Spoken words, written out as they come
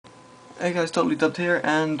Hey guys, Totally Dubbed here,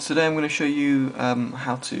 and today I'm going to show you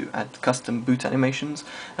how to add custom boot animations.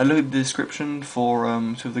 I looked at the description for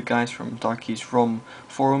two of the guys from Darky's ROM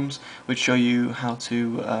forums, which show you how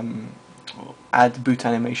to add boot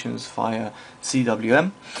animations via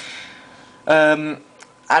CWM.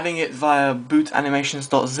 Adding it via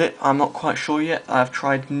bootanimations.zip, I'm not quite sure yet. I've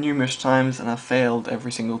tried numerous times and I've failed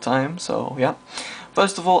every single time, so yeah.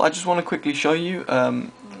 First of all, I just want to quickly show you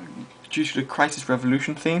due to the Crysis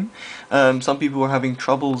Revolution theme, some people were having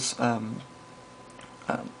troubles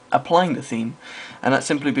applying the theme, and that's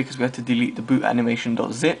simply because we had to delete the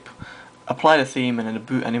bootAnimation.zip, apply the theme, and then the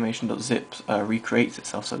bootAnimation.zip recreates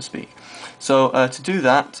itself, so to speak. So to do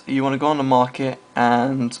that, you want to go on the market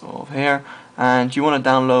and over here, and you want to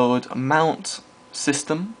download Mount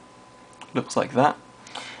System, looks like that,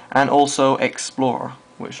 and also Explorer,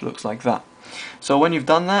 which looks like that. So when you've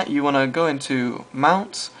done that, you want to go into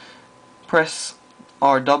Mount, press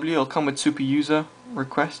RW, it'll come with super user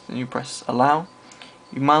request, and you press allow.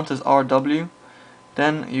 You mount as RW,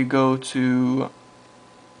 then you go to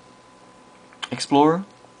Explorer,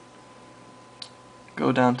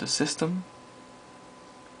 go down to System,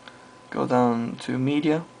 go down to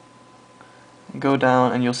Media, and go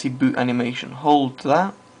down and you'll see Boot Animation. Hold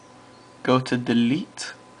that, go to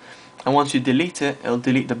Delete, and once you delete it, it'll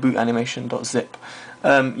delete the bootAnimation.zip.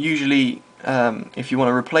 Usually if you want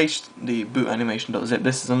to replace the bootAnimation.zip,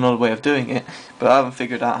 this is another way of doing it, but I haven't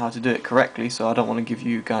figured out how to do it correctly, so I don't want to give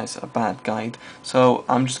you guys a bad guide. So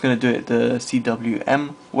I'm just going to do it the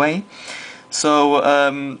CWM way. So,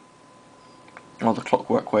 or the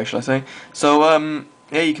clockwork way, shall I say. So,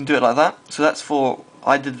 yeah, you can do it like that. So that's for,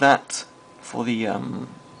 I did that for the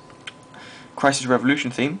Crysis Revolution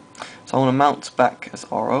theme. So I want to mount back as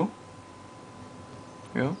RO.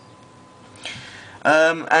 Here we go.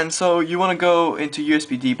 And so you want to go into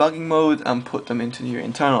USB debugging mode and put them into your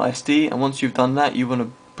internal SD, and once you've done that, you want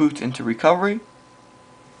to boot into recovery.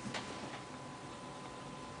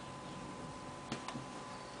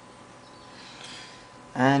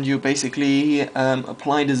 And you basically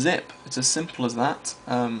apply the zip. It's as simple as that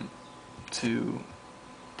to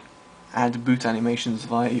add boot animations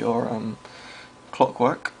via your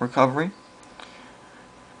clockwork recovery.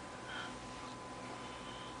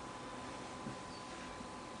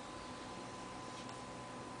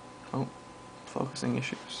 Oh, focusing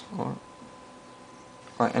issues.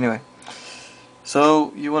 Right, anyway.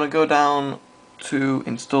 So you want to go down to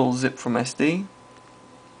install zip from SD.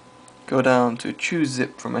 Go down to choose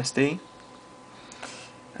zip from SD.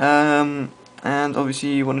 And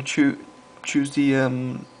obviously you want to choose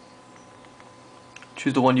the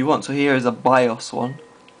one you want. So here is a BIOS one.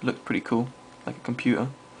 Looks pretty cool, like a computer.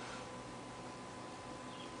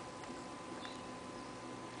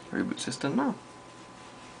 Reboot system now.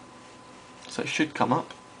 So it should come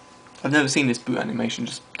up. I've never seen this boot animation,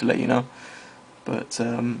 just to let you know, but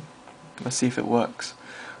let's see if it works.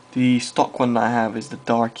 The stock one that I have is the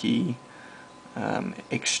Darky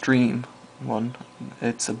Extreme one.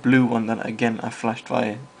 It's a blue one that again I flashed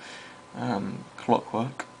via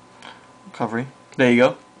clockwork recovery. There you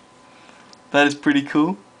go. That is pretty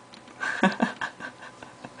cool.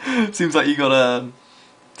 Seems like you got a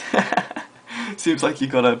seems like you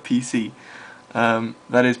got a PC.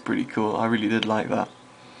 That is pretty cool. I really did like that.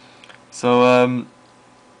 So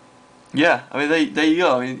yeah, I mean there you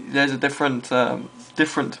go. I mean, there's a different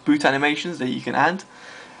boot animations that you can add.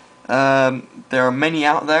 There are many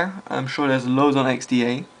out there. I'm sure there's loads on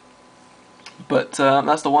XDA, but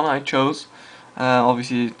that's the one I chose.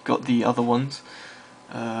 Obviously got the other ones,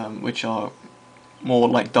 which are more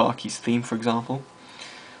like Darky's theme, for example.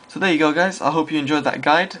 So there you go, guys. I hope you enjoyed that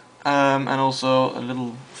guide, and also a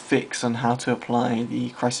little fix on how to apply the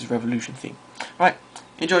Crysis Revolution theme. Right,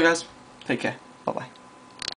 enjoy, guys. Take care.